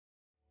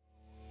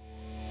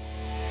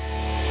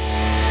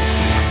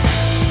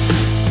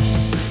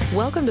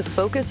Welcome to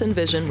Focus and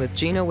Vision with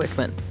Gino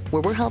Wickman,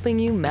 where we're helping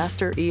you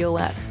master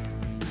EOS.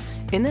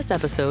 In this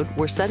episode,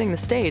 we're setting the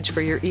stage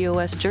for your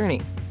EOS journey.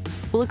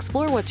 We'll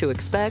explore what to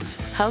expect,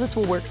 how this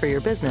will work for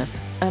your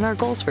business, and our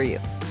goals for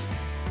you.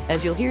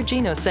 As you'll hear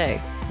Gino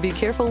say, be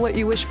careful what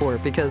you wish for,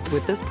 because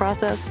with this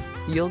process,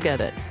 you'll get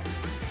it.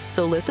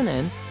 So listen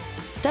in,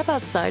 step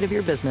outside of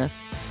your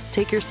business,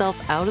 take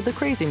yourself out of the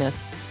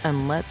craziness,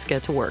 and let's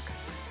get to work.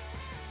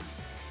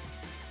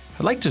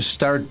 I'd like to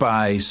start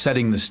by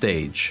setting the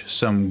stage,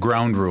 some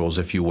ground rules,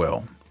 if you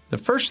will. The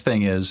first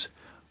thing is,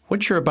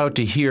 what you're about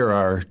to hear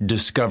are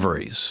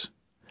discoveries.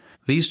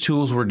 These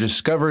tools were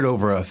discovered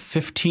over a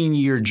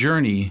 15-year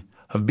journey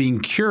of being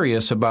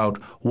curious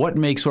about what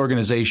makes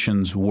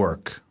organizations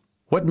work,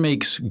 what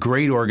makes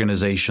great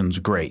organizations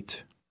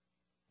great.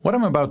 What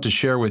I'm about to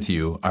share with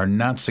you are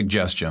not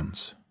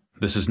suggestions.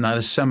 This is not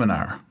a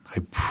seminar. I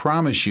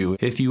promise you,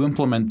 if you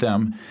implement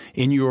them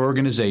in your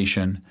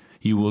organization,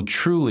 you will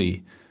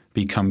truly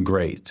become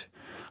great.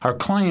 Our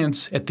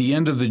clients at the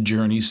end of the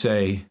journey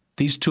say,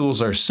 these tools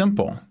are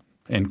simple,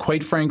 and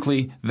quite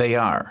frankly, they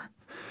are.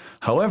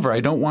 However,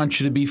 I don't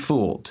want you to be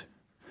fooled.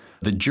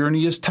 The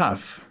journey is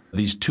tough.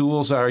 These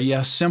tools are,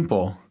 yes,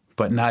 simple,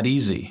 but not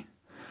easy.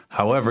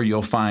 However,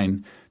 you'll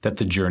find that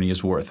the journey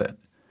is worth it.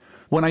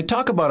 When I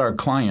talk about our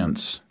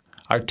clients,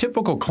 our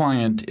typical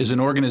client is an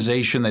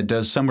organization that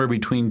does somewhere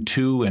between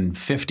 2 and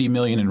 50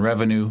 million in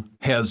revenue,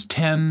 has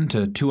 10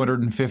 to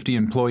 250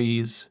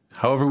 employees.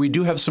 However, we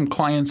do have some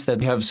clients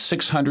that have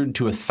 600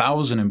 to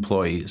 1,000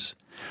 employees,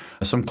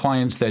 some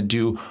clients that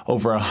do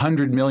over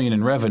 100 million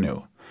in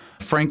revenue.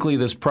 Frankly,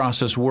 this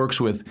process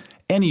works with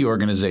any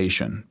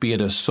organization, be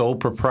it a sole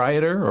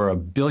proprietor or a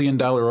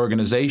billion-dollar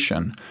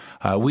organization.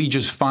 We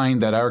just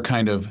find that our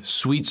kind of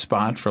sweet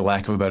spot, for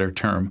lack of a better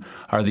term,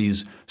 are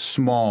these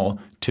small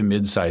to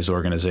mid-size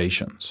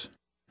organizations.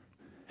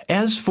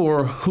 As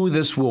for who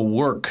this will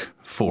work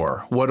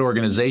for, what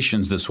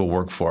organizations this will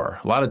work for,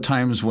 a lot of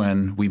times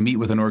when we meet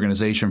with an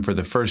organization for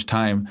the first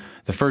time,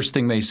 the first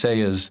thing they say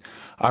is,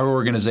 our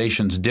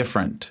organization's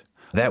different.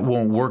 That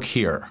won't work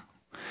here.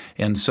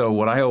 And so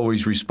what I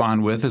always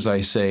respond with is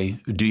I say,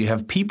 do you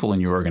have people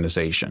in your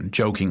organization?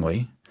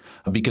 Jokingly.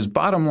 Because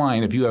bottom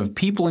line, if you have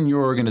people in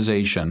your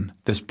organization,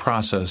 this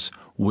process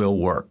will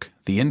work.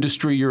 The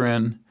industry you're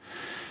in,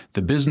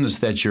 the business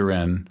that you're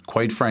in,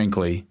 quite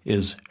frankly,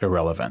 is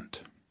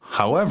irrelevant.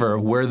 However,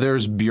 where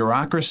there's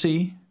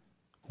bureaucracy,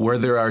 where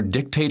there are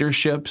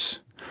dictatorships,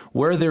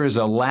 where there is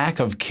a lack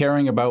of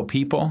caring about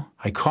people,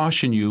 I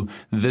caution you,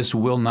 this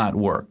will not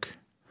work.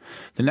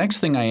 The next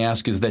thing I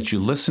ask is that you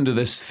listen to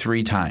this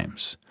 3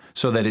 times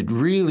so that it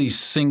really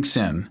sinks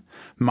in.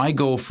 My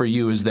goal for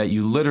you is that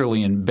you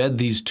literally embed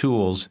these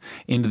tools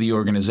into the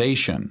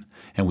organization,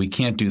 and we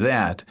can't do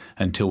that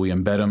until we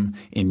embed them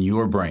in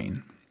your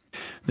brain.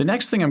 The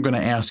next thing I'm going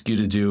to ask you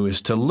to do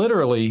is to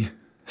literally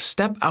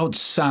step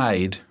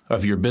outside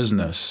of your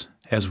business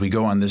as we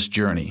go on this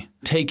journey.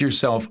 Take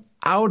yourself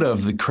out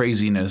of the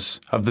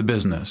craziness of the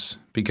business,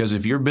 because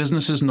if your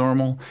business is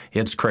normal,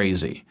 it's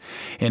crazy.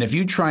 And if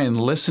you try and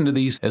listen to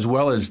these as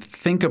well as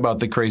think about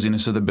the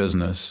craziness of the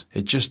business,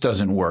 it just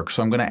doesn't work.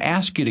 So I'm going to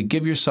ask you to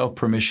give yourself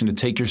permission to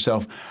take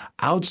yourself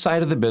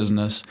outside of the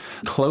business,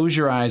 close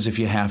your eyes if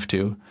you have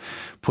to,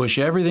 push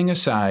everything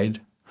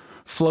aside,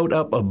 float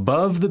up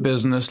above the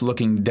business,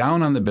 looking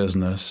down on the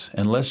business,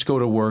 and let's go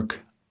to work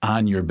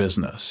on your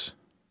business.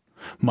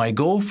 My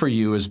goal for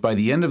you is by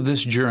the end of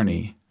this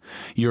journey,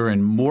 you're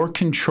in more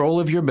control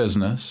of your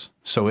business,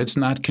 so it's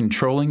not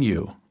controlling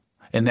you,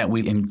 and that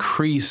we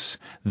increase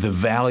the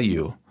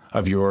value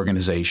of your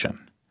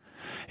organization.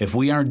 If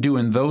we aren't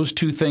doing those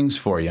 2 things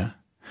for you,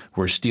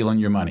 we're stealing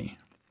your money.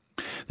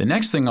 The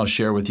next thing I'll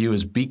share with you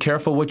is be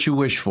careful what you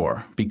wish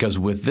for, because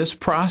with this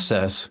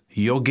process,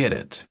 you'll get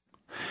it.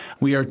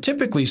 We are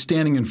typically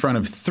standing in front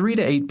of 3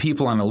 to 8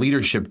 people on a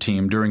leadership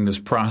team during this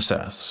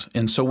process.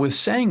 And so with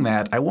saying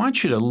that, I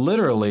want you to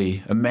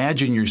literally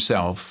imagine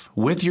yourself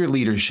with your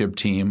leadership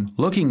team,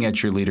 looking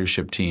at your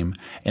leadership team,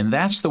 and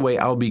that's the way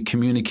I'll be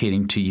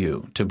communicating to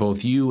you, to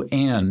both you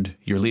and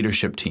your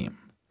leadership team.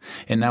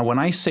 And now when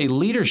I say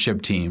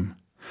leadership team,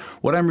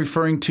 what I'm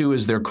referring to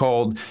is they're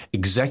called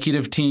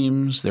executive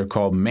teams, they're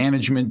called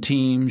management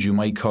teams, you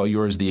might call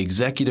yours the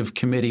executive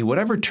committee,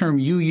 whatever term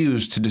you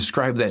use to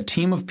describe that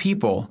team of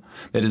people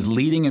that is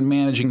leading and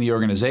managing the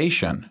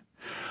organization,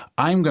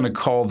 I'm going to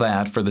call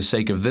that, for the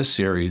sake of this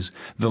series,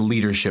 the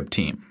leadership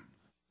team.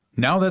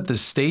 Now that the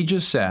stage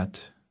is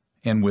set,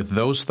 and with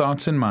those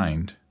thoughts in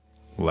mind,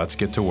 let's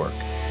get to work.